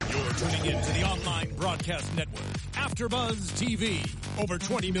tuning in to the online broadcast network, AfterBuzz TV. Over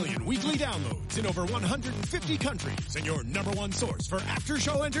 20 million weekly downloads in over 150 countries, and your number one source for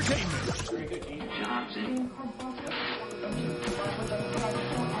after-show entertainment.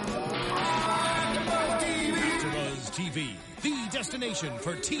 AfterBuzz TV, the destination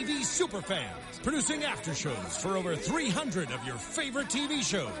for TV superfans. Producing after-shows for over 300 of your favorite TV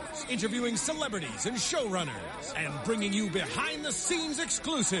shows. Interviewing celebrities and showrunners. And bringing you behind-the-scenes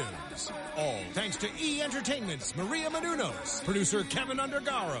exclusives. All thanks to E! Entertainment's Maria Menounos, producer Kevin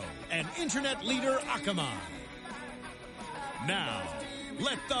Undergaro, and internet leader Akamai. Now,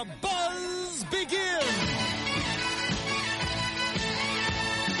 let the buzz begin!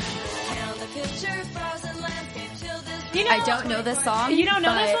 You know, I don't know this song. You don't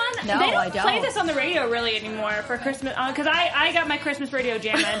know this one? No, they don't I don't play this on the radio really anymore for Christmas. Because I got my Christmas radio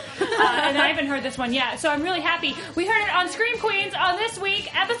jamming, and I haven't heard this one yet. So I'm really happy. We heard it on Scream Queens on this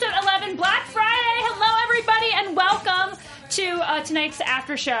week, episode 11, Black Friday. Hello, everybody, and welcome to tonight's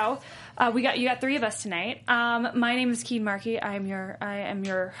after show. You got three of us tonight. My name is Keaton Markey. I am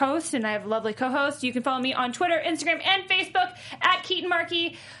your host, and I have a lovely co-host. You can follow me on Twitter, Instagram, and Facebook at Keaton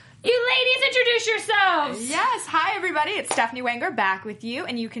Markey. You ladies, introduce yourselves! Yes. Hi, everybody. It's Stephanie Wenger back with you,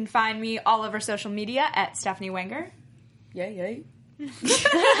 and you can find me all over social media at Stephanie Wenger. Yay, yay.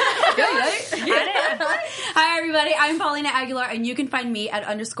 Hi, everybody. I'm Paulina Aguilar, and you can find me at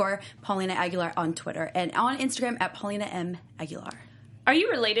 _Paulina Aguilar on Twitter and on Instagram at Paulina M. Aguilar. Are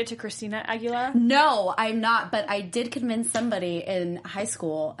you related to Christina Aguilar? No, I'm not, but I did convince somebody in high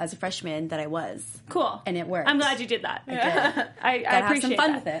school as a freshman that I was. Cool. And it worked. I'm glad you did that. I did. I appreciate have some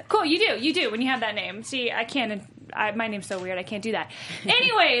fun that. with it. Cool, you do when you have that name. See, I can't, my name's so weird, I can't do that.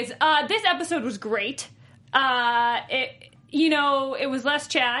 Anyways, this episode was great. It was less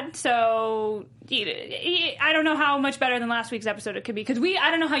Chad, so I don't know how much better than last week's episode it could be, because I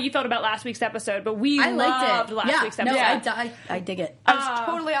don't know how you felt about last week's episode, but I loved last week's episode. I dig it. I was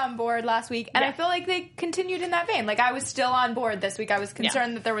totally on board last week, and I feel like they continued in that vein. Like, I was still on board this week. I was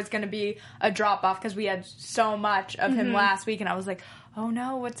concerned that there was going to be a drop-off, because we had so much of him last week, and I was like, oh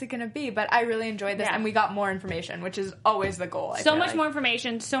no, what's it going to be? But I really enjoyed this, and we got more information, which is always the goal. So much more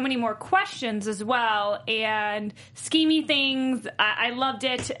information, so many more questions as well, and schemy things. I loved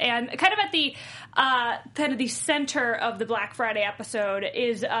it, and kind of at the the center of the Black Friday episode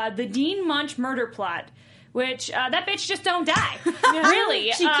is the Dean Munch murder plot. Which, that bitch just don't die.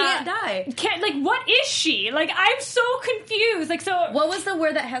 Really. She can't die. What is she? I'm so confused. What was the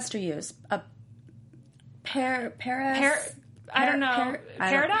word that Hester used? I don't know.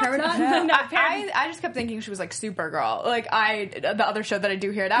 Paradox? No, I just kept thinking she was like Supergirl. The other show that I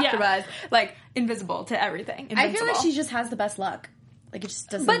do here at AfterBuzz, invisible to everything. Invincible. I feel like she just has the best luck. It just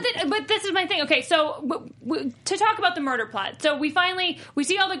doesn't. But this is my thing. Okay, so to talk about the murder plot. So we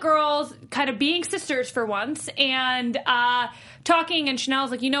see all the girls kind of being sisters for once and talking, and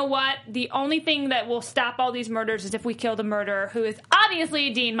Chanel's like, you know what? The only thing that will stop all these murders is if we kill the murderer, who is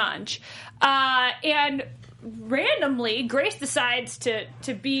obviously Dean Munch. And randomly, Grace decides to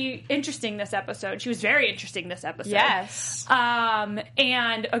be interesting this episode. She was very interesting this episode. Yes.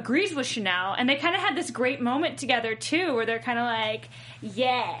 And agrees with Chanel. And they kind of had this great moment together, too, where they're kind of like,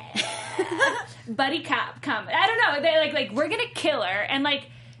 yeah, buddy cop, come. I don't know. They're like, we're going to kill her. And,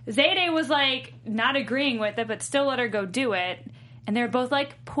 Zayday was, not agreeing with it, but still let her go do it. And they're both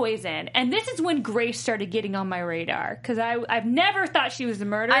poison. And this is when Grace started getting on my radar. Because I've never thought she was the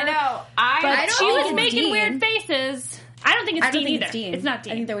murderer. I know. But she was making weird faces. I don't think it's Dean either. It's not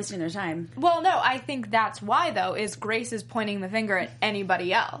Dean. I think they're wasting their time. Well, no, I think that's why, though, is Grace is pointing the finger at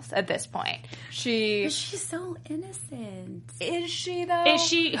anybody else at this point. But she's so innocent. Is she, though? Is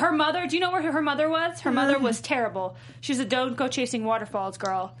she? Her mother, do you know where her mother was? Her mother was terrible. She's a don't go chasing waterfalls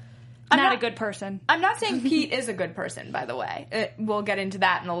girl. Not a good person. I'm not saying Pete is a good person, by the way. We'll get into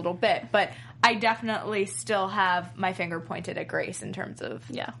that in a little bit. But I definitely still have my finger pointed at Grace in terms of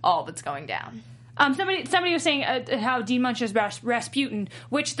all that's going down. Somebody was saying how Dean Munch is Rasputin,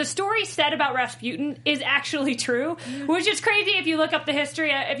 which the story said about Rasputin is actually true, which is crazy if you look up the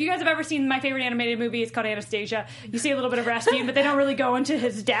history. If you guys have ever seen my favorite animated movie, it's called Anastasia. You see a little bit of Rasputin, but they don't really go into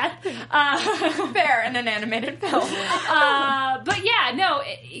his death. Fair in an animated film. But yeah, no,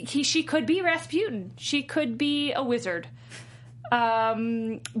 she could be Rasputin. She could be a wizard.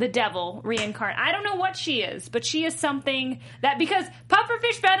 The devil reincarnate. I don't know what she is, but she is something that, because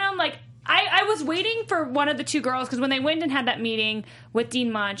Pufferfish Venom, I was waiting for one of the two girls, because when they went and had that meeting with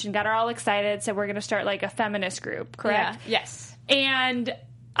Dean Munch and got her all excited, said we're going to start a feminist group, correct? Yeah. Yes. And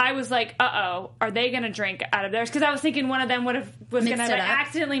I was like, uh-oh, are they going to drink out of theirs? Because I was thinking one of them was going to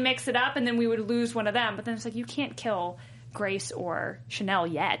accidentally mix it up, and then we would lose one of them. But then it's you can't kill Grace or Chanel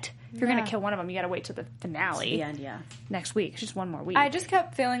yet. If you're going to kill one of them, you got to wait till the finale. The end, next week. It's just one more week. I just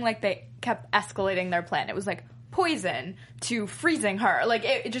kept feeling like they kept escalating their plan. It was like poison to freezing her. Like,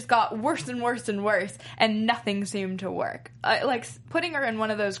 it just got worse and worse and worse, and nothing seemed to work. Like, putting her in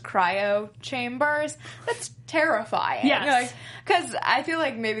one of those cryo chambers, that's terrifying. Yes. Because I feel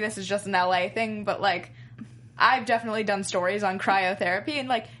like maybe this is just an LA thing, but, like, I've definitely done stories on cryotherapy, and,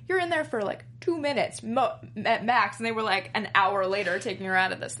 like, you're in there for, like, 2 minutes at max, and they were, like, an hour later taking her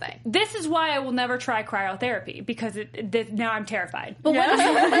out of this thing. This is why I will never try cryotherapy, because now I'm terrified. But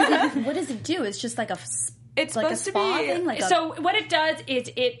what does it do? It's just like it's like supposed a spa to be thing? So what it does is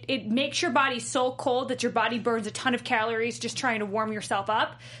it makes your body so cold that your body burns a ton of calories just trying to warm yourself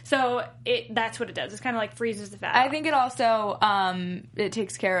up. So that's what it does. It's kind of like freezes the fat. I think it also it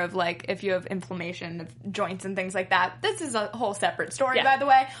takes care of, like, if you have inflammation of joints and things like that. This is a whole separate story, by the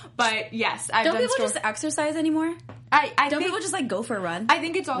way. But yes, Don't people just exercise anymore? Don't think people just, like, go for a run? I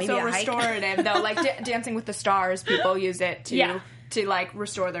think it's also restorative, though. Like, Dancing with the Stars, people use it to like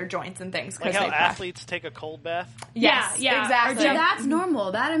restore their joints and things. Like how athletes take a cold bath? Yes, exactly. So that's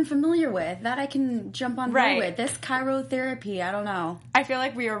normal. That I'm familiar with. That I can jump on board with. This chirotherapy, I don't know. I feel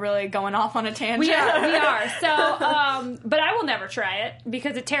like we are really going off on a tangent. We are. So, but I will never try it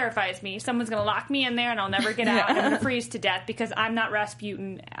because it terrifies me. Someone's going to lock me in there and I'll never get out. I'm going to freeze to death because I'm not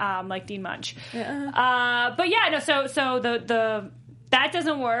Rasputin like Dean Munch. But yeah, no. So the that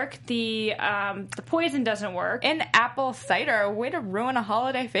doesn't work. The poison doesn't work. And apple cider, way to ruin a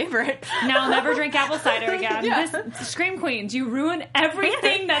holiday favorite. Now I'll never drink apple cider again. This Scream Queens, you ruin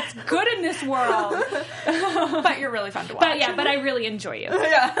everything that's good in this world. But you're really fun to watch. But I really enjoy you.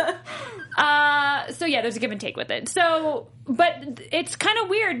 So there's a give and take with it. But it's kind of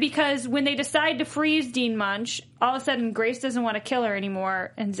weird because when they decide to freeze Dean Munch, all of a sudden Grace doesn't want to kill her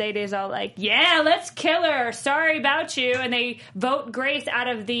anymore, and Zayday's all like, "Yeah, let's kill her. Sorry about you," and they vote Grace out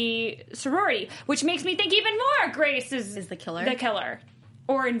of the sorority, which makes me think even more Grace is the killer,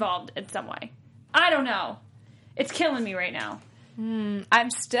 or involved in some way. I don't know. It's killing me right now. I'm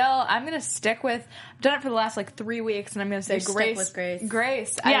going to stick with, I've done it for the last, 3 weeks, and I'm going to say Grace. With Grace.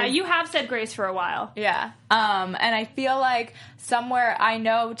 Grace. Yeah, you have said Grace for a while. Yeah. And I feel like somewhere, I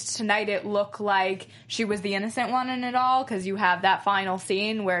know tonight it looked like she was the innocent one in it all, because you have that final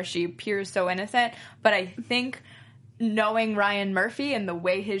scene where she appears so innocent, but I think knowing Ryan Murphy and the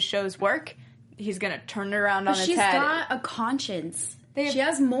way his shows work, he's going to turn it around on its head. She's got a conscience. She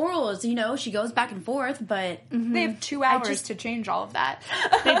has morals, she goes back and forth, but... They have 2 hours to change all of that.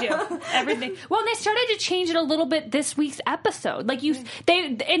 They do. Everything. Well, and they started to change it a little bit this week's episode. And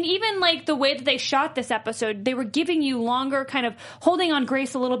even, the way that they shot this episode, they were giving you longer, kind of holding on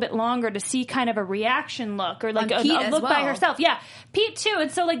Grace a little bit longer to see kind of a reaction look, or a look by herself. Yeah, Pete too.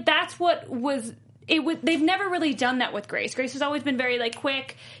 And so, that's what was... They've never really done that with Grace. Grace has always been very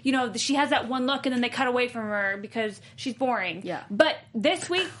quick. She has that one look and then they cut away from her because she's boring. Yeah. But this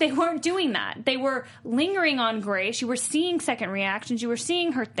week they weren't doing that. They were lingering on Grace. You were seeing second reactions. You were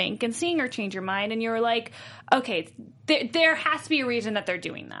seeing her think and seeing her change her mind. And you were like, okay, there has to be a reason that they're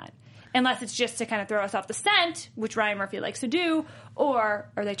doing that. Unless it's just to kind of throw us off the scent, which Ryan Murphy likes to do, or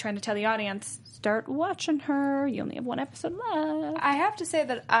are they trying to tell the audience, start watching her, you only have one episode left? I have to say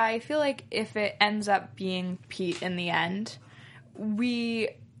that I feel like if it ends up being Pete in the end, he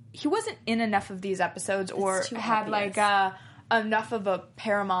wasn't in enough of these episodes or had enough of a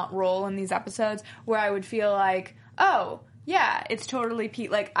paramount role in these episodes where I would feel like, oh, yeah, it's totally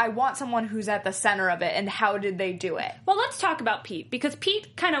Pete. I want someone who's at the center of it, and how did they do it? Well, let's talk about Pete, because Pete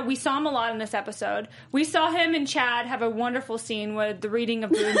we saw him a lot in this episode. We saw him and Chad have a wonderful scene with the reading of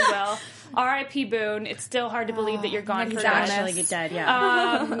Boone's will. R.I.P. Boone. It's still hard to believe that you're gone for he's that. actually dead,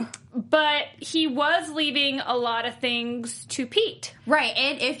 yeah. But he was leaving a lot of things to Pete. Right,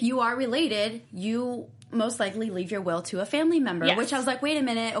 and if you are related, you most likely leave your will to a family member, which I was like, wait a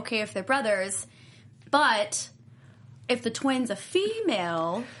minute, okay, if they're brothers, but... If the twin's a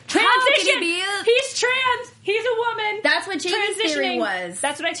female, transition. How can he be He's trans. He's a woman. That's what Jamie's theory was.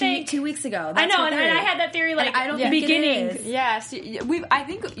 That's what I think. 2 weeks ago. That's I know, and I had that theory I don't think beginning. It is. Yes, I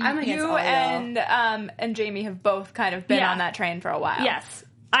think you and Jamie have both kind of been on that train for a while. Yes,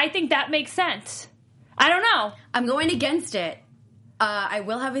 I think that makes sense. I don't know. I'm going against it. I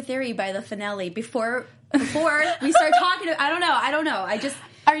will have a theory by the finale before we start talking. I don't know.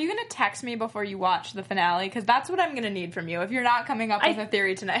 Are you going to text me before you watch the finale? Because that's what I'm going to need from you if you're not coming up with a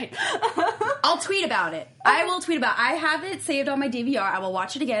theory tonight. I'll tweet about it. I will tweet about it. I have it saved on my DVR. I will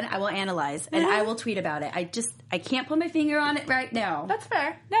watch it again. I will analyze. And I will tweet about it. I can't put my finger on it right now. That's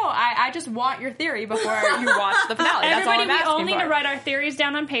fair. No, I just want your theory before you watch the finale. That's Everybody, all I'm asking we all need for. to write our theories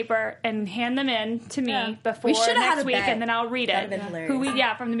down on paper and hand them in to me before next week, and then I'll read it. That would have been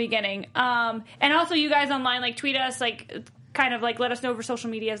hilarious. From the beginning. And also, you guys online, like, tweet us, like, kind of, like, let us know over social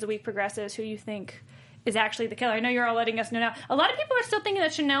media as the week progresses who you think is actually the killer. I know you're all letting us know now. A lot of people are still thinking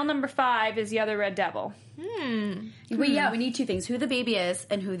that Chanel number 5 is the other Red Devil. We need 2 things: who the baby is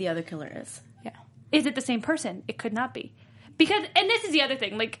and who the other killer is. Yeah. Is it the same person? It could not be. Because, and this is the other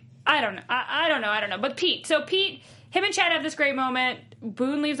thing, like, I don't know. I don't know. But Pete, him and Chad have this great moment.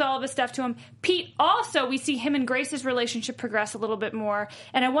 Boone leaves all of his stuff to him. Pete also, we see him and Grace's relationship progress a little bit more.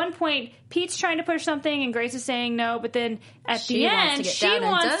 And at one point, Pete's trying to push something and Grace is saying no, but then at the end, she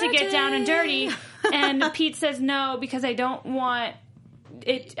wants to get down and dirty. And Pete says no, because I don't want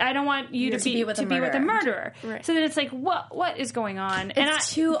you to be with a murderer. Right. So then it's like, what is going on?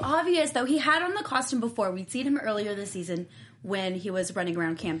 It's too obvious, though. He had on the costume before. We'd seen him earlier this season when he was running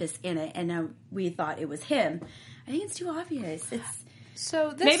around campus in it, and now we thought it was him. I think it's too obvious.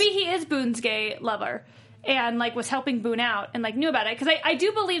 Maybe he is Boone's gay lover and, like, was helping Boone out and, like, knew about it. Because I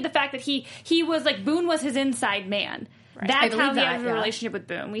do believe the fact that he was, like, Boone was his inside man. Right. That's how he has a relationship with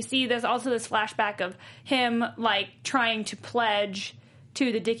Boone. We see this flashback of him, like, trying to pledge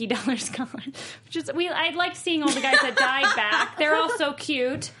to the Dickie Dollar Scholar. I like seeing all the guys that died back. They're all so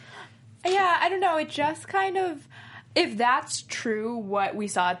cute. Yeah, I don't know. It just kind of... If that's true, what we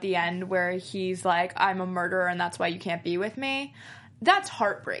saw at the end where he's like, I'm a murderer and that's why you can't be with me, that's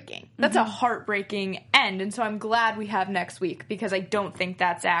heartbreaking. That's a heartbreaking end. And so I'm glad we have next week because I don't think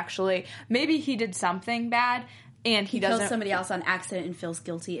that's actually... Maybe he did something bad and he doesn't... killed somebody else on accident and feels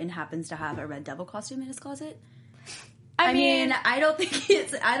guilty and happens to have a Red Devil costume in his closet. I mean, I don't think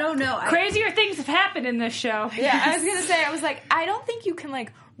it's... I don't know. Crazier things have happened in this show. Yeah, I was going to say, I was like, I don't think you can,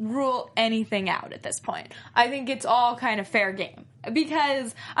 like, rule anything out at this point. I think it's all kind of fair game.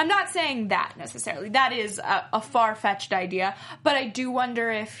 Because I'm not saying that necessarily. That is a far-fetched idea. But I do wonder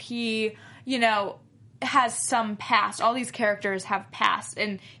if he, has some past. All these characters have past.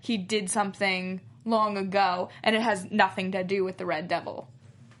 And he did something long ago. And it has nothing to do with the Red Devil.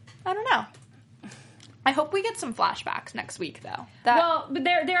 I don't know. I hope we get some flashbacks next week, though. But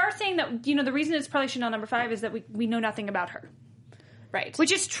they are saying that, the reason it's probably Chanel number 5 is that we know nothing about her. Right.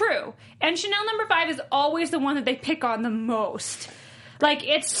 Which is true. And Chanel number 5 is always the one that they pick on the most. Like,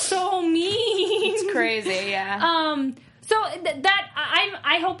 it's so mean. It's crazy, yeah. So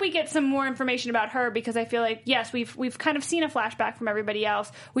I hope we get some more information about her because I feel like, yes, we've kind of seen a flashback from everybody else.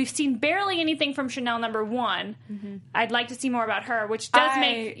 We've seen barely anything from Chanel number 1. Mm-hmm. I'd like to see more about her, which does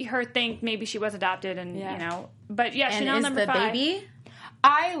make her think maybe she was adopted and, But, yeah, Chanel number 5. Baby?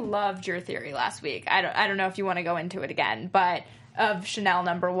 I loved your theory last week. I don't know if you want to go into it again, but... Of Chanel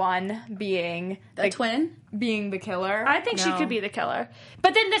number 1 being... The twin? Being the killer. I think she could be the killer.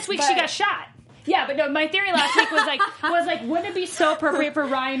 But then this week she got shot. Yeah, but no, my theory last week was like, wouldn't it be so appropriate for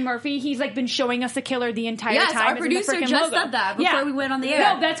Ryan Murphy? He's, like, been showing us the killer the entire time. Yes, our producer just said that before we went on the air.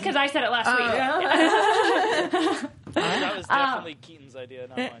 No, that's because I said it last week. That was definitely Keaton's idea,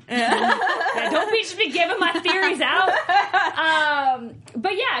 not mine. Don't be giving my theories out.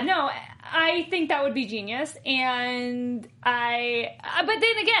 But yeah, no, I think that would be genius. And but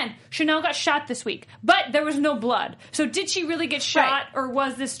then again, Chanel got shot this week, but there was no blood. So did she really get shot, or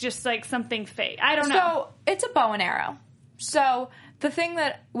was this just like something fake? I don't know. So it's a bow and arrow. So the thing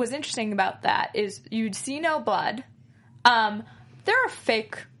that was interesting about that is you'd see no blood. There are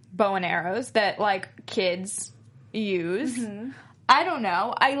fake bow and arrows that like kids use. Mm-hmm. I don't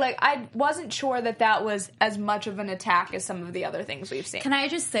know. I wasn't sure that was as much of an attack as some of the other things we've seen. Can I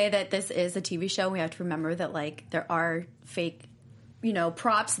just say that this is a TV show? We have to remember that like there are fake,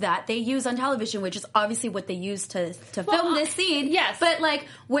 props that they use on television, which is obviously what they use to film this scene. Yes, but like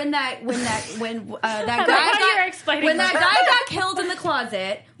when that guy got killed in the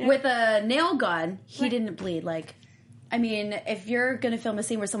closet with a nail gun, he didn't bleed. Like, I mean, if you're gonna film a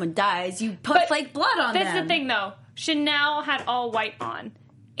scene where someone dies, you put fake blood on them. That's the thing, though. Chanel had all white on,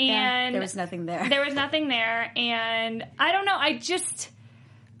 and there was nothing there. There was nothing there, and I don't know. I just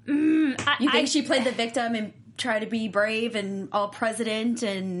you think she played the victim and tried to be brave and all president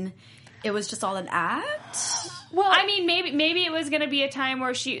and it was just all an act. Well, I mean, maybe it was going to be a time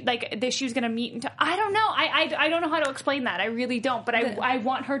where she was going to meet. I don't know. I don't know how to explain that. I really don't. But I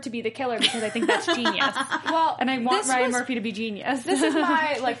want her to be the killer because I think that's genius. Well, and I want Ryan Murphy to be genius. This is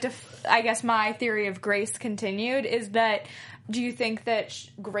my I guess my theory of Grace continued is that. Do you think that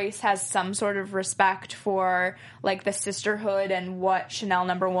Grace has some sort of respect for, like, the sisterhood and what Chanel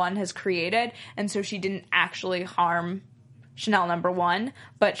No. 1 has created, and so she didn't actually harm Chanel No. 1,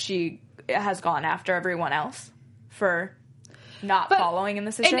 but she has gone after everyone else for not following in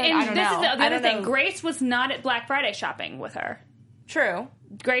the sisterhood? And I don't know. This is the other thing. Grace was not at Black Friday shopping with her. True.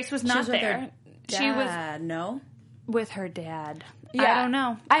 Grace was not there. She was no with her dad. Yeah. I don't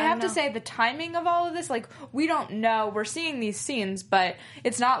know. I have to say the timing of all of this, like, we don't know. We're seeing these scenes, but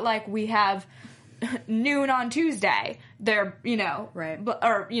it's not like we have noon on Tuesday. They're, right.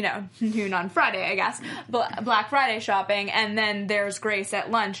 Or, noon on Friday, I guess. Black Friday shopping, and then there's Grace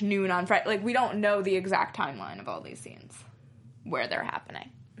at lunch, noon on Friday. Like, we don't know the exact timeline of all these scenes, where they're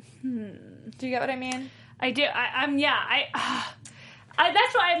happening. Do you get what I mean? I do.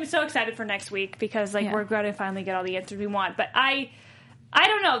 That's why I'm so excited for next week because we're going to finally get all the answers we want. But I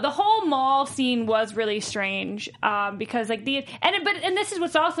don't know. The whole mall scene was really strange because and this is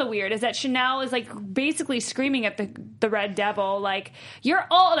what's also weird is that Chanel is basically screaming at the Red Devil like you're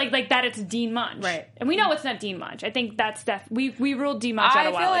all like that. It's Dean Munch, right? And we know it's not Dean Munch. I think that's we ruled Dean Munch out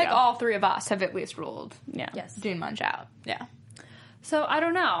a while ago. I feel like all three of us have at least ruled Dean Munch out. Yeah. So I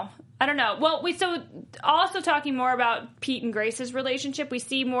don't know. Well, so also talking more about Pete and Grace's relationship, we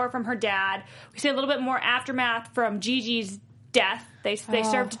see more from her dad. We see a little bit more aftermath from Gigi's death. They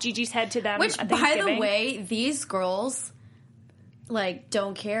served Gigi's head to them. Which, by the way, these girls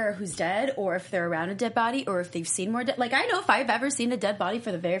don't care who's dead or if they're around a dead body or if they've seen more dead. I know if I've ever seen a dead body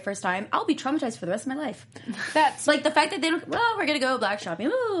for the very first time, I'll be traumatized for the rest of my life. That's the fact that they don't. Well, we're gonna go black shopping.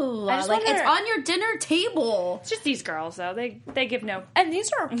 Ooh, it's on your dinner table. It's just these girls, though. They give no. And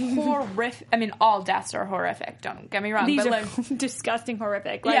these are horrific. I mean, all deaths are horrific. Don't get me wrong. These are disgusting,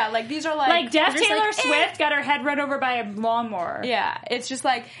 horrific. These are Deaf Taylor Swift got her head run over by a lawnmower. Yeah, it's just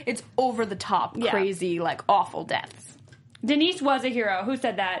it's over the top, crazy, awful deaths. Denise was a hero. Who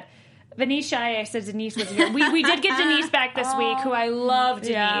said that? Venice Chaillet says Denise was a hero. We did get Denise back this week, who I love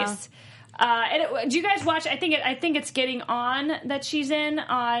Denise. Yeah. Do you guys watch? I think it's Getting On that she's in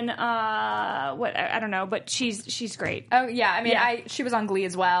on what I don't know, but she's great. Oh yeah, I mean she was on Glee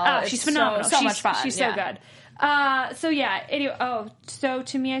as well. Oh, she's phenomenal. So much fun. She's so good. Anyway, so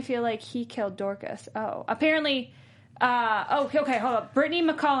to me, I feel like he killed Dorcas. Oh, apparently. Okay, hold up. Brittany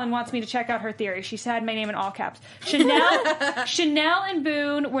McCullen wants me to check out her theory. She said my name in all caps. Chanel and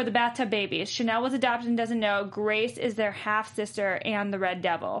Boone were the bathtub babies. Chanel was adopted and doesn't know. Grace is their half-sister and the Red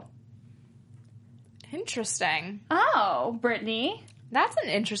Devil. Interesting. Oh, Brittany. That's an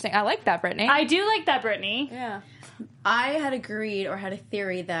interesting... I like that, Brittany. I do like that, Brittany. Yeah. I had agreed or had a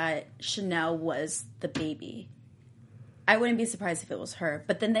theory that Chanel was the baby. I wouldn't be surprised if it was her.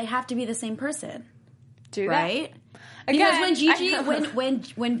 But then they have to be the same person. Do right? That? Because when Gigi,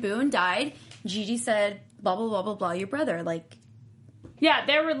 when Boone died, Gigi said, blah, blah, blah, blah, blah, your brother. They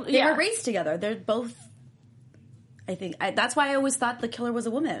were raised together. They're both, I think, that's why I always thought the killer was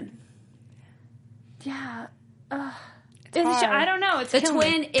a woman. Yeah. I don't know. It's the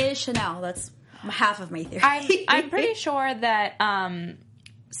twin is Chanel. That's half of my theory. I'm pretty sure that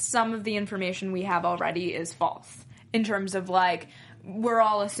some of the information we have already is false. In terms of, we're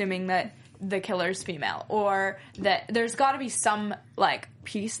all assuming that the killer's female, or that there's got to be some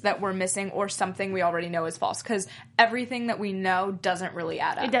piece that we're missing, or something we already know is false, because everything that we know doesn't really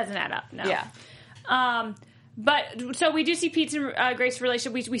add up. It doesn't add up. No. Yeah. But so we do see Pete's and Grace's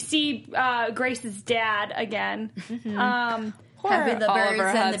relationship. We see Grace's dad again. Mm-hmm. Having the Oliver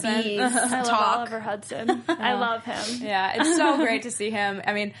birds Hudson. and the bees I talk. love Oliver Hudson. I love him. Yeah, it's so great to see him.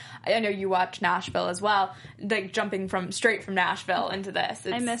 I mean, I know you watch Nashville as well. Jumping straight from Nashville into this.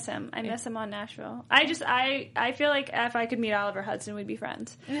 I miss him. I miss him on Nashville. I feel like if I could meet Oliver Hudson, we'd be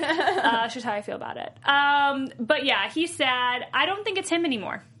friends. That's just how I feel about it. But yeah, he's sad. I don't think it's him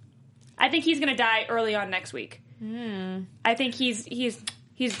anymore. I think he's going to die early on next week. I think he's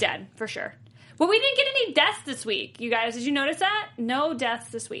dead for sure. Well, we didn't get any deaths this week, you guys. Did you notice that? No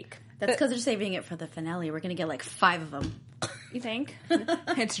deaths this week. That's because they're saving it for the finale. We're going to get 5 of them. You think?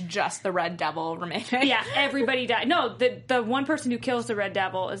 It's just the Red Devil remaining. Yeah, everybody died. No, the one person who kills the Red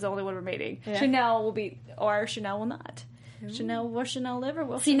Devil is the only one remaining. Yeah. Chanel will be, or Chanel will not. Ooh. Chanel live or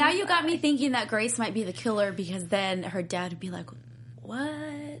will See, now you got me thinking that Grace might be the killer, because then her dad would be like,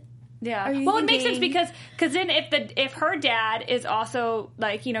 what? Yeah. Are you Well, it makes sense thinking- because then if her dad is also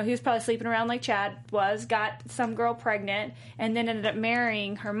like, he was probably sleeping around like Chad was, got some girl pregnant, and then ended up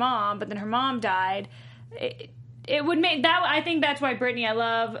marrying her mom, but then her mom died. It would make that. I think that's why Brittany I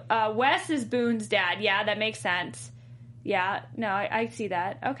love. Wes is Boone's dad. Yeah, that makes sense. Yeah, no, I see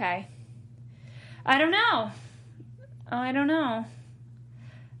that. Okay. I don't know. I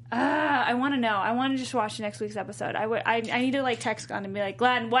want to know. I want to just watch next week's episode. I need to text Glenn and be like,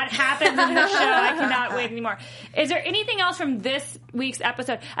 Glenn, what happens in this show? I cannot wait anymore. Is there anything else from this week's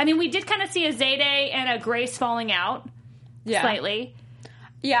episode? I mean, we did kind of see a Zayday and a Grace falling out slightly.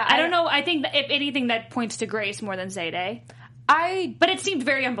 Yeah. I don't know. I think that if anything, that points to Grace more than Zayday. But it seemed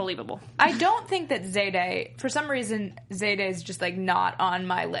very unbelievable. I don't think that Zayday, for some reason, Zayday is just not on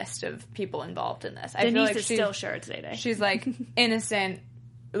my list of people involved in this. I feel Denise like is still sure it's Zayday. She's innocent,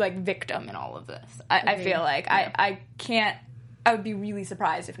 victim in all of this. I feel like I can't. I would be really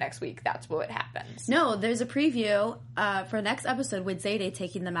surprised if next week that's what happens. No, there's a preview for next episode with Zayday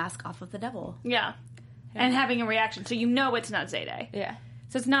taking the mask off of the devil. Yeah. And having a reaction, so it's not Zayday. Yeah.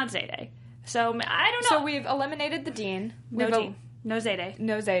 So it's not Zayday. So I don't know. So we've eliminated the Dean. No Dean. No Zayday.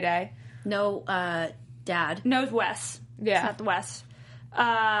 No Zayday. No dad. No Wes. Yeah. It's not the Wes.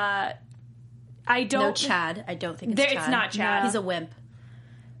 I don't. No Chad. I don't think it's Chad. It's not Chad. He's a wimp.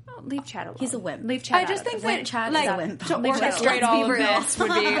 Oh, leave Chad alone. He's a wimp. Leave Chad I just think that Chad is a wimp. to Leave Chad orchestrate alone. all Let's of be real. this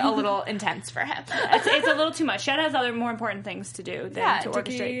would be a little intense for him. It's a little too much. Chad has other more important things to do than to to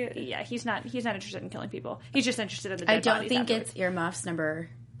orchestrate. Yeah, he's not interested in killing people. He's just interested in the dead I don't bodies think afterwards. it's earmuffs number.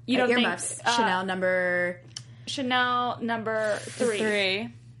 You don't think earmuffs? Chanel number. Chanel number 3.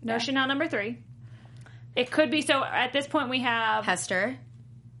 No, Chanel number 3. It could be. So at this point, we have Hester.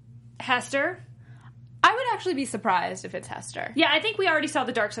 I would actually be surprised if it's Hester. Yeah, I think we already saw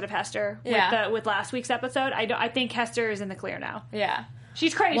the dark side of Hester Yeah. with last week's episode. I think Hester is in the clear now. Yeah.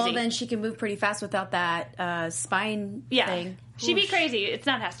 She's crazy. Well, then she can move pretty fast without that spine thing. She'd be crazy. It's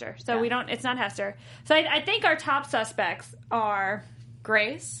not Hester. So we don't. It's not Hester. So I think our top suspects are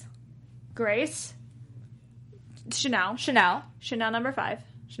Grace. Chanel number 5.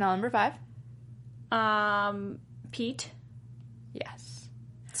 Chanel number 5. Pete. Yes.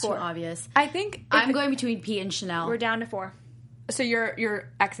 It's too obvious. I think I'm going between Pete and Chanel. We're down to 4. So you're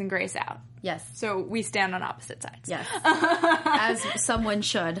X and Grace out. Yes. So we stand on opposite sides. Yes. As someone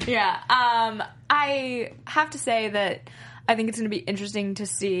should. Yeah. I have to say that I think it's going to be interesting to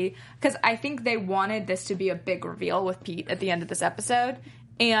see, because I think they wanted this to be a big reveal with Pete at the end of this episode,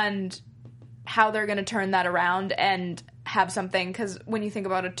 and how they're going to turn that around and have something, because when you think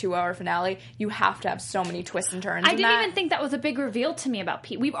about a 2-hour finale, you have to have so many twists and turns. I didn't even think that was a big reveal to me about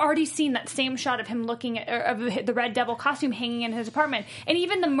Pete. We've already seen that same shot of him looking at of the Red Devil costume hanging in his apartment, and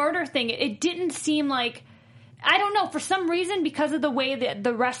even the murder thing. It didn't seem like, I don't know, for some reason, because of the way that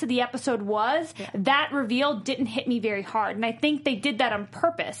the rest of the episode was, that reveal didn't hit me very hard, and I think they did that on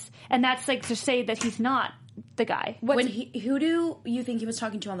purpose, and that's to say that he's not the guy. Who do you think he was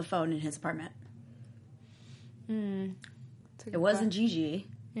talking to on the phone in his apartment? It wasn't Gigi.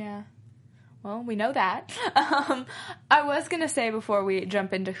 Yeah. Well, we know that. I was going to say, before we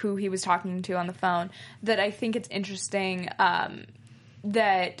jump into who he was talking to on the phone, that I think it's interesting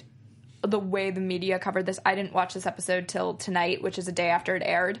that the way the media covered this. I didn't watch this episode till tonight, which is a day after it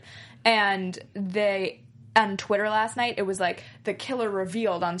aired. And on Twitter last night, it was the killer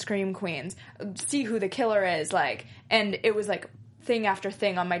revealed on Scream Queens. See who the killer is, and it was thing after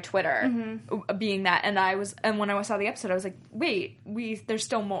thing on my Twitter being that, and when I saw the episode, I was like, wait, there's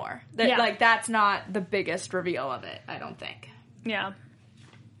still more. That's not the biggest reveal of it, I don't think. Yeah.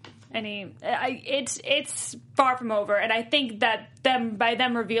 It's far from over, and I think that by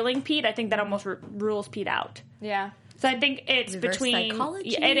them revealing Pete, I think that almost rules Pete out. Yeah. So I think it's Reverse between psychology.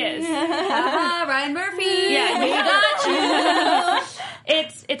 Yeah, it is. Ryan Murphy. Yeah, you got you.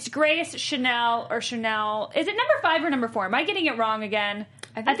 It's Grace, Chanel, or Chanel. Is it number 5 or number 4? Am I getting it wrong again?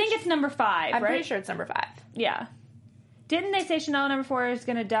 I think it's number 5. I'm right? pretty sure it's number 5. Yeah. Didn't they say Chanel number 4 is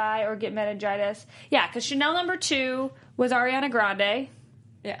going to die or get meningitis? Yeah, because Chanel number 2 was Ariana Grande.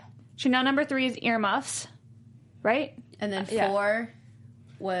 Yeah. Chanel number 3 is earmuffs, right? And then 4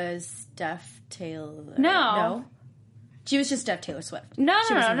 was Steph Taylor. No. She was just Steph Taylor Swift. No.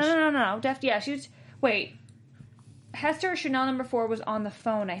 She was... Wait. Hester Chanel number 4 was on the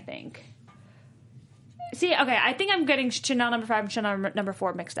phone, I think. See, okay, I think I'm getting Chanel number 5 and Chanel number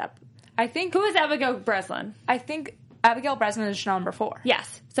 4 mixed up. Who is Abigail Breslin? I think Abigail Breslin is Chanel number 4.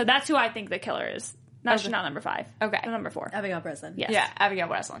 Yes. So that's who I think the killer is. Not Chanel number 5. Okay. Number 4. Abigail Breslin. Yes. Yeah, Abigail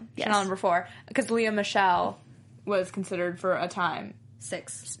Breslin. Yes. Chanel number 4. Because Leah Michelle was considered for a time.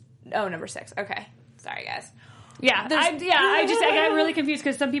 6. Oh, number 6. Okay. Sorry, guys. Yeah, I got really confused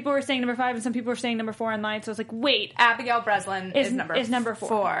because some people were saying number 5 and some people were saying number 4 online. So I was like, wait, Abigail Breslin is number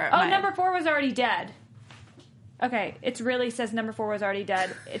 4. Oh, number 4 was already dead. Okay, it really says number 4 was already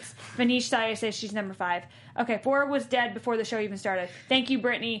dead. It's Vanish Saya says she's number 5. Okay, 4 was dead before the show even started. Thank you,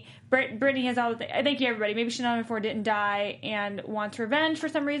 Brittany. Brittany has all the things. Thank you, everybody. Maybe Chanel number 4 didn't die and wants revenge for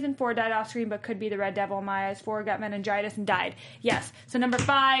some reason. 4 died off screen but could be the Red Devil in my eyes. 4 got meningitis and died. Yes. So number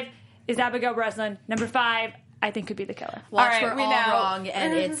 5 is Abigail Breslin. Number 5, I think, could be the killer. Watch, we're all wrong,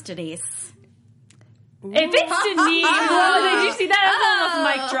 and it's Denise. If it's Denise, did you see that? That's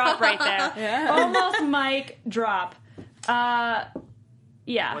almost mic drop right there. Yeah. Almost mic drop.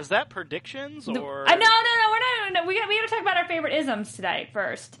 Yeah. Was that predictions or? No. We're not. We got to talk about our favorite isms tonight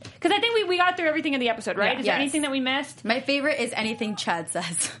first, because I think we got through everything in the episode, right? Is there anything that we missed? My favorite is anything Chad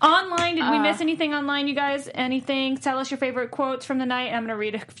says. Online, did we miss anything online, you guys? Anything? Tell us your favorite quotes from the night. I'm going to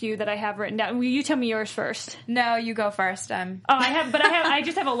read a few that I have written down. Will you tell me yours first? No, you go first. I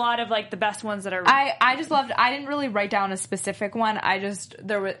just have a lot of like the best ones that are. I just loved. I didn't really write down a specific one.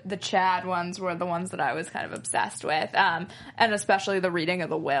 There were the Chad ones were the ones that I was kind of obsessed with, and especially the reading of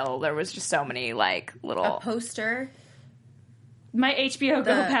the will. There was just so many like little a poster. My HBO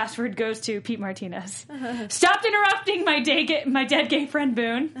Go password goes to Pete Martinez. Stopped interrupting my dead gay friend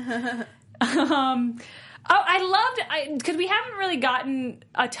Boone. I loved because we haven't really gotten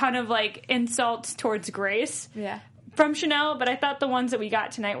a ton of like insults towards Grace from Chanel, but I thought the ones that we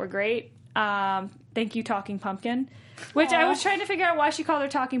got tonight were great. Thank you, Talking Pumpkin, which I was trying to figure out why she called her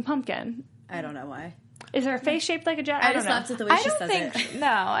Talking Pumpkin. I don't know why. Is her face shaped like a jack? I just laughed at the way she says it. No,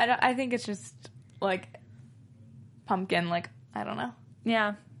 I don't. I think it's just like pumpkin. Like I don't know.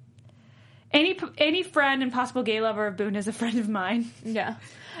 Yeah. Any friend and possible gay lover of Boone is a friend of mine. Yeah.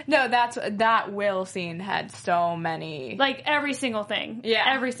 No, that will scene had so many. Like every single thing. Yeah.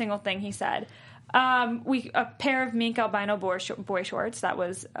 Every single thing he said. A pair of mink albino boy shorts. That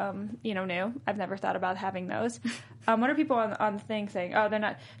was, new. I've never thought about having those. What are people on the thing saying? Oh, they're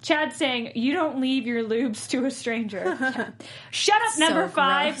not. Chad saying, you don't leave your lubes to a stranger. Yeah. Shut up, number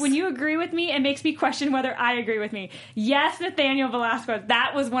 5. When you agree with me, it makes me question whether I agree with me. Yes, Nathaniel Velasquez.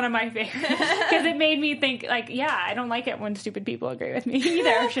 That was one of my favorites. Because it made me think, like, yeah, I don't like it when stupid people agree with me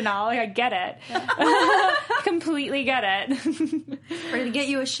either, Chanel. Like, I get it. Completely get it. We're going to get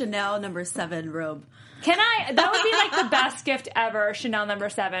you a Chanel number 7 robe. Can I? That would be like the best gift ever, Chanel number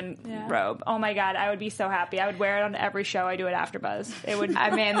 7 robe. Oh my God, I would be so happy. I would wear it on every show I do at AfterBuzz. It would.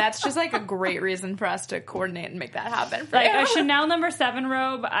 I mean, that's just like a great reason for us to coordinate and make that happen. Like a Chanel number 7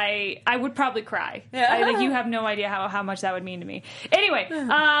 robe, I would probably cry. Yeah. You have no idea how much that would mean to me. Anyway,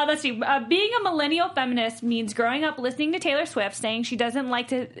 let's see. Being a millennial feminist means growing up listening to Taylor Swift, saying she doesn't like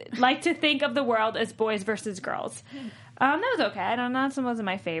to think of the world as boys versus girls. That was okay. I don't know. That wasn't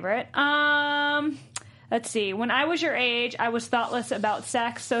my favorite. Let's see. When I was your age, I was thoughtless about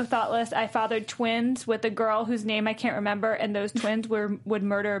sex. So thoughtless, I fathered twins with a girl whose name I can't remember, and those twins would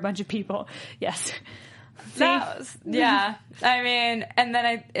murder a bunch of people. Yes. Yeah. I mean, and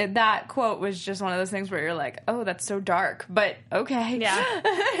then that quote was just one of those things where you're like, oh, that's so dark, but okay. Yeah.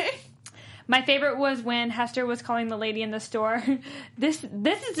 My favorite was when Hester was calling the lady in the store, this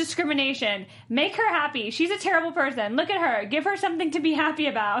is discrimination. Make her happy. She's a terrible person. Look at her. Give her something to be happy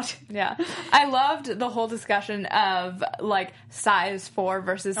about. Yeah. I loved the whole discussion of, like, size 4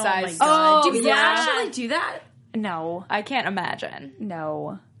 versus size 6. Oh, do people actually do that? No. I can't imagine.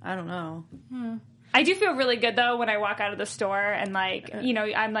 No. I don't know. I do feel really good, though, when I walk out of the store and, like,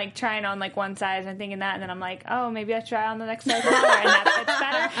 I'm, like, trying on, like, one size and thinking that, and then I'm like, oh, maybe I try on the next size more, and that fits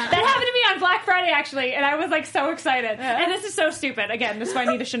better. That happened to me on Black Friday, actually, and I was, like, so excited. Yeah. And this is so stupid. Again, this is why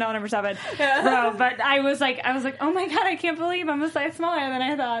I need a Chanel number 7. Bro, but I was like, oh, my God, I can't believe I'm a size smaller than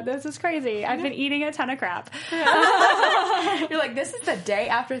I thought. This is crazy. I've been eating a ton of crap. You're like, this is the day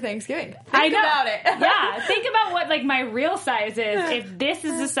after Thanksgiving. Think about it. Yeah, think about what, like, my real size is if this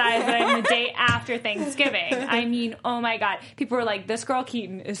is the size that I'm the day after Thanksgiving. I mean, oh my God. People were like, this girl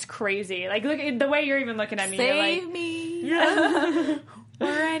Keaton is crazy. Like, look at the way you're even looking at me. Save you're like, me. Yeah.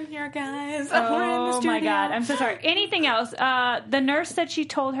 We're in here, guys. We're in the studio. Oh my God. I'm so sorry. Anything else? The nurse said she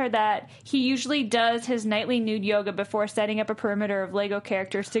told her that he usually does his nightly nude yoga before setting up a perimeter of Lego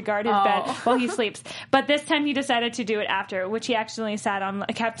characters to guard his bed while he sleeps. But this time he decided to do it after, which he accidentally sat on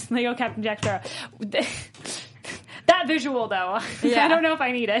Lego Captain Jack Sparrow. That visual, though. I don't know if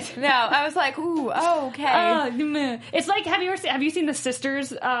I need it. No, I was like, ooh, okay. It's like, have you seen the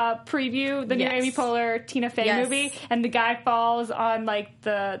Sisters preview, the new Amy Poehler Tina Fey movie, and the guy falls on like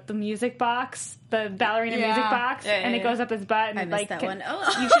the music box, the ballerina music box, and it goes up his butt, and I missed that one.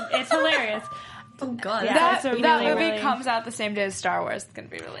 You should. It's hilarious. Oh God, that really, movie really- comes out the same day as Star Wars. It's gonna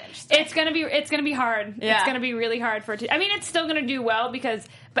be really interesting. It's gonna be hard. Yeah. It's gonna be really hard for it to. I mean, it's still gonna do well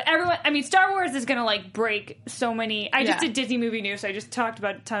but everyone. I mean, Star Wars is gonna like break so many. I just did Disney movie news, so I just talked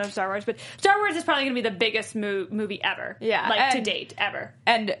about a ton of Star Wars. But Star Wars is probably gonna be the biggest movie ever. Yeah, like to date ever.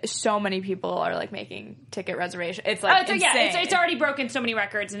 And so many people are like making ticket reservations. It's like insane. It's already broken so many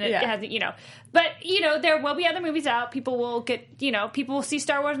records, and it hasn't. But there will be other movies out. People will people will see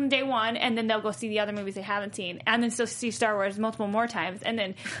Star Wars on day one, and then they'll go see the other movies they haven't seen, and then still see Star Wars multiple more times, and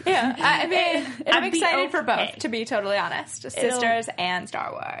then I mean, I'm excited for okay. both, to be totally honest. Sisters and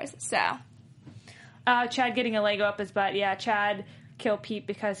Star Wars. So, Chad getting a Lego up his butt. Yeah, Chad killed Pete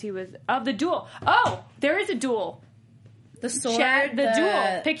because he was of the duel. Oh, there is a duel. The sword. Chad, the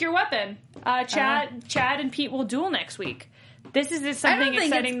duel. Pick your weapon. Chad and Pete will duel next week. This is something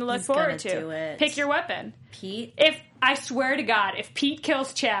exciting to look forward to. Pick your weapon. Pete. I swear to God, if Pete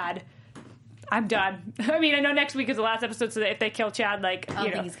kills Chad, I'm done. I mean, I know next week is the last episode, so that if they kill Chad, I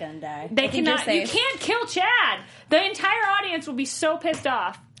don't think he's gonna die. They cannot. You can't kill Chad. The entire audience will be so pissed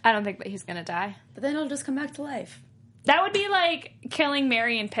off. I don't think that he's gonna die. But then he'll just come back to life. That would be like killing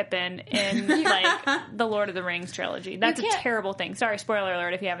Merry and Pippin in like the Lord of the Rings trilogy. That's a terrible thing. Sorry, spoiler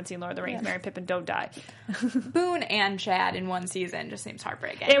alert if you haven't seen Lord of the Rings. Merry and Pippin don't die. Boone and Chad in one season just seems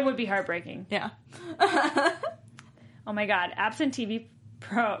heartbreaking. It would be heartbreaking. Yeah. Oh my God, absent TV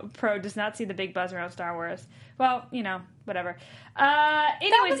Pro does not see the big buzz around Star Wars. Well, whatever.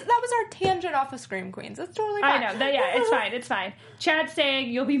 Anyways, that was our tangent off of Scream Queens. That's totally fine. I know. It's fine. Chad saying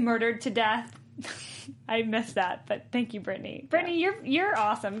you'll be murdered to death. I missed that, but thank you, Brittany. Brittany, you're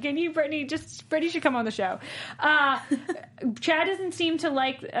awesome. Can you, Brittany? Brittany should come on the show. Chad doesn't seem to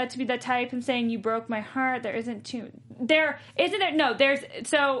like to be the type and saying you broke my heart. There isn't too. There isn't there. No, there's.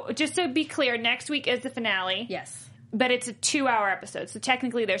 So just to be clear, next week is the finale. Yes. But it's a 2-hour episode, so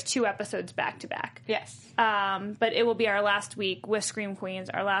technically there's 2 episodes back to back. Yes. But it will be our last week with Scream Queens,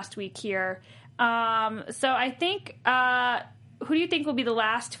 our last week here. So I think, who do you think will be the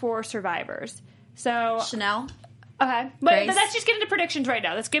last 4 survivors? So Chanel. Okay, but let's just get into predictions right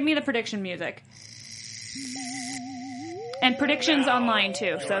now. Let's give me the prediction music. And predictions online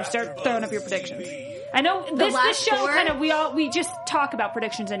too. So start throwing up your predictions. I know this show kind of we just talk about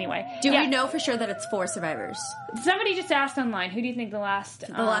predictions anyway. Do we know for sure that it's 4 survivors? Somebody just asked online. Who do you think the last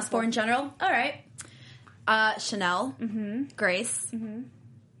 4 in general? All right. Chanel. Mm-hmm. Grace. Mm-hmm.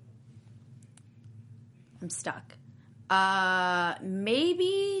 I'm stuck.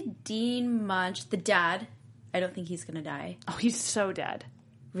 Maybe Dean Munch, the dad. I don't think he's gonna die. Oh, he's so dead.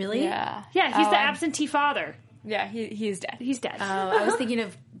 Really? Yeah. Yeah, he's the absentee father. Yeah, he's dead. He's dead. Oh, I was thinking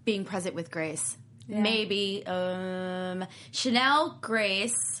of being present with Grace. Yeah. Maybe Chanel,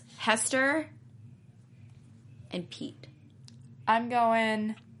 Grace, Hester, and Pete. I'm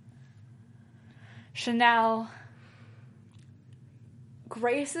going Chanel.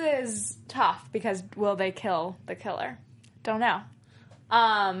 Grace is tough because will they kill the killer? Don't know.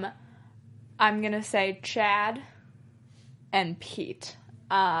 I'm gonna say Chad and Pete.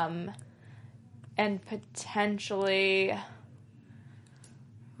 And potentially...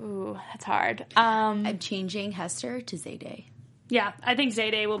 Ooh, that's hard. I'm changing Hester to Zayday. Yeah, I think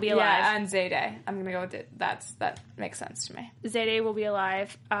Zayday will be alive. Yeah, and Zayday. I'm gonna go with it. That makes sense to me. Zayday will be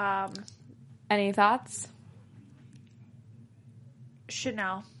alive. Any thoughts?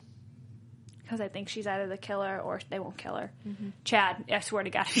 Chanel. Because I think she's either the killer or they won't kill her. Mm-hmm. Chad. I swear to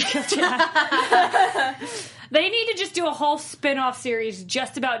God, if you kill Chad. They need to just do a whole spin-off series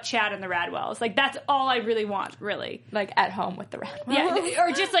just about Chad and the Radwells. Like, that's all I really want, really. Like, at home with the Radwells. Yeah,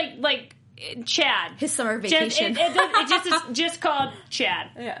 or just like Chad. His summer vacation. It's just called Chad.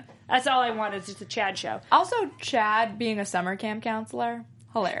 Yeah. That's all I want is just a Chad show. Also, Chad being a summer camp counselor.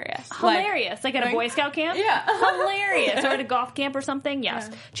 Hilarious. Like at a Boy Scout camp? Yeah. Hilarious. Or at a golf camp or something? Yes.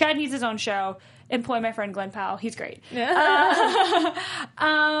 Yeah. Chad needs his own show. Employ my friend Glenn Powell. He's great. Yeah.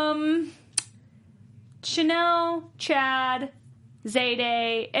 Chanel, Chad,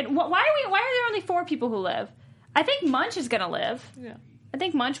 Zayday. And why are there only 4 people who live? I think Munch is going to live. Yeah. I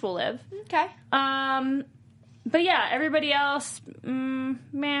think Munch will live. Okay. But yeah, everybody else,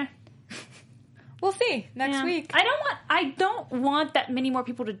 meh. We'll see next week. I don't want that many more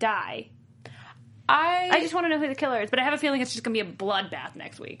people to die. I just want to know who the killer is, but I have a feeling it's just going to be a bloodbath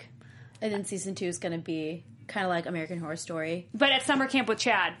next week. And then season 2 is going to be kind of like American Horror Story, but at summer camp with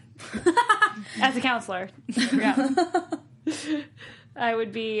Chad as a counselor. Yeah. I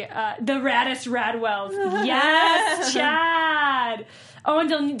would be the raddest Radwells. Yes, Chad. Oh,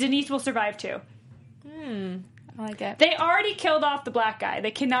 and Denise will survive too. I like it. They already killed off the black guy.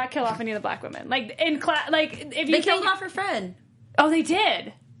 They cannot kill off any of the black women. Like in class, like if you they killed off her friend. Oh, they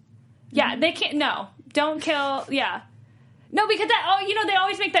did. Yeah, they can't. No, don't kill. Yeah. No, because they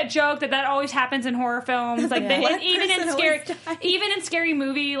always make that joke that always happens in horror films. Like, even in Scary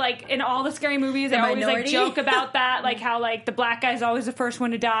Movie, like, in all the Scary Movies, they always, like, joke about that. Like, how, like, the black guy's always the first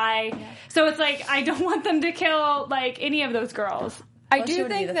one to die. Yeah. So it's like, I don't want them to kill, like, any of those girls. I do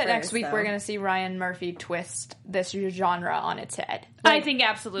think that next week we're going to see Ryan Murphy twist this genre on its head. Like, I think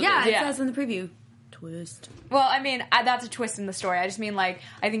absolutely. Yeah, it says in the preview. Twist. Well, I mean, that's a twist in the story. I just mean, like,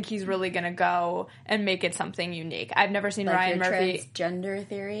 I think he's really going to go and make it something unique. I've never seen Ryan Murphy. Transgender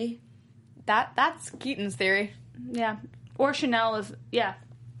theory? That's Keaton's theory. Yeah. Or Chanel is, yeah.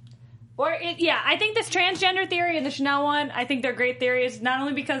 I think this transgender theory and the Chanel one, I think they're great theories, not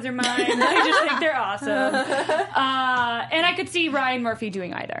only because they're mine, I just think they're awesome. And I could see Ryan Murphy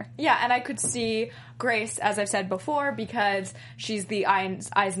doing either. Yeah, and I could see Grace, as I've said before, because she's the eyes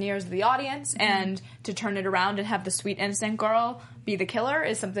and ears of the audience, and to turn it around and have the sweet, innocent girl be the killer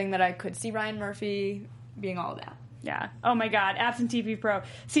is something that I could see Ryan Murphy being all about. Yeah. Oh my God. Absent TV Pro.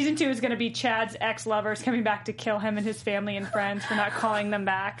 Season 2 is going to be Chad's ex-lovers coming back to kill him and his family and friends for not calling them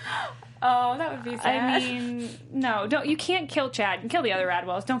back. Oh, that would be sad. I mean, no, don't. You can't kill Chad. You can kill the other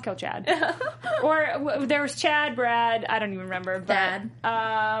Radwells. Don't kill Chad. Or there was Chad, Brad. I don't even remember. But,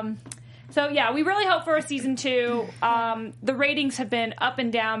 Dad. So yeah, we really hope for a season 2. The ratings have been up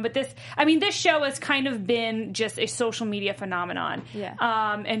and down, but this show has kind of been just a social media phenomenon. Yeah.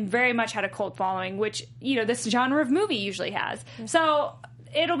 And very much had a cult following, which, this genre of movie usually has. Yeah. So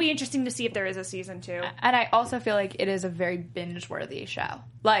it'll be interesting to see if there is a season 2. And I also feel like it is a very binge-worthy show.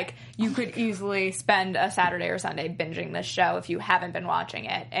 Like, you could easily spend a Saturday or Sunday binging this show if you haven't been watching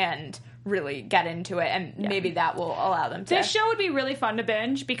it and really get into it, and maybe that will allow them to. This show would be really fun to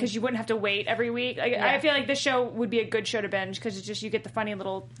binge because you wouldn't have to wait every week. I feel like this show would be a good show to binge because it's just you get the funny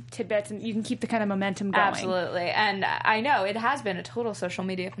little tidbits and you can keep the kind of momentum going. Absolutely. And I know it has been a total social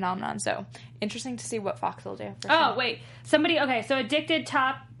media phenomenon, so interesting to see what Fox will do. Oh, wait. So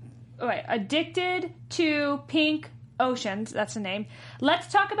Addicted to Pink Oceans, that's the name.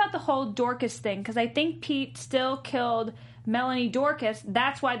 Let's talk about the whole Dorcas thing, because I think Pete still killed Melanie Dorcas.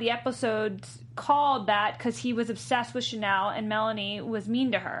 That's why the episode's called that, because he was obsessed with Chanel and Melanie was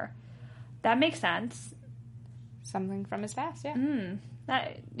mean to her. That makes sense. Something from his past, yeah.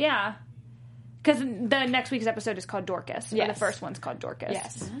 Yeah. Because the next week's episode is called Dorcas. Yes. The first one's called Dorcas.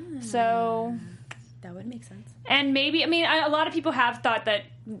 Yes. So that would make sense. And maybe, a lot of people have thought that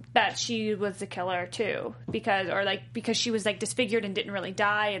she was the killer too, because she was like disfigured and didn't really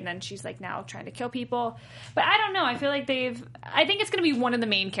die, and then she's like now trying to kill people. But I don't know. I feel like I think it's going to be one of the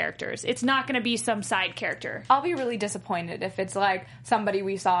main characters. It's not going to be some side character. I'll be really disappointed if it's like somebody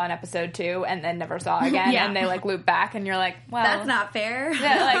we saw in episode 2 and then never saw again, and they like loop back, and you're like, well, that's not fair.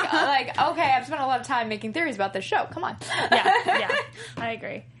 Yeah, like okay, I've spent a lot of time making theories about this show. Come on. Yeah, I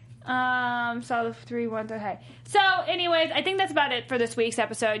agree. So the 3 1. Okay. So, anyways, I think that's about it for this week's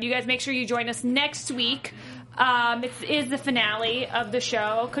episode. You guys make sure you join us next week. It is the finale of the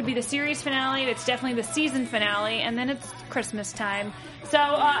show. Could be the series finale. It's definitely the season finale, and then it's Christmas time. So,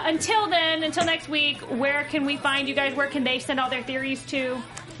 until next week, where can we find you guys? Where can they send all their theories to?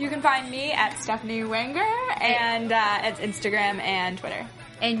 You can find me at Stephanie Wenger and at Instagram and Twitter.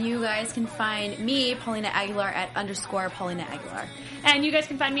 And you guys can find me, Paulina Aguilar, at _Paulina Aguilar. And you guys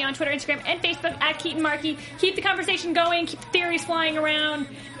can find me on Twitter, Instagram, and Facebook at Keaton Markey. Keep the conversation going. Keep the theories flying around.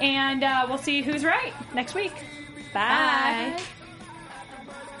 And we'll see who's right next week. Bye.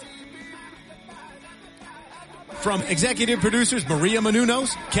 From executive producers Maria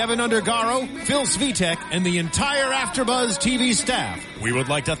Menounos, Kevin Undergaro, Phil Svitek, and the entire AfterBuzz TV staff, we would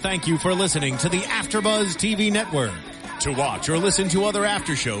like to thank you for listening to the AfterBuzz TV network. To watch or listen to other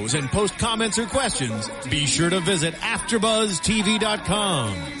after shows and post comments or questions, be sure to visit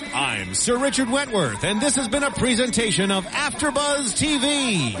AfterBuzzTV.com. I'm Sir Richard Wentworth, and this has been a presentation of AfterBuzz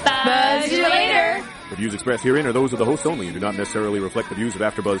TV. Buzz you later. The views expressed herein are those of the hosts only and do not necessarily reflect the views of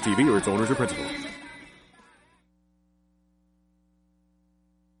AfterBuzz TV or its owners or principals.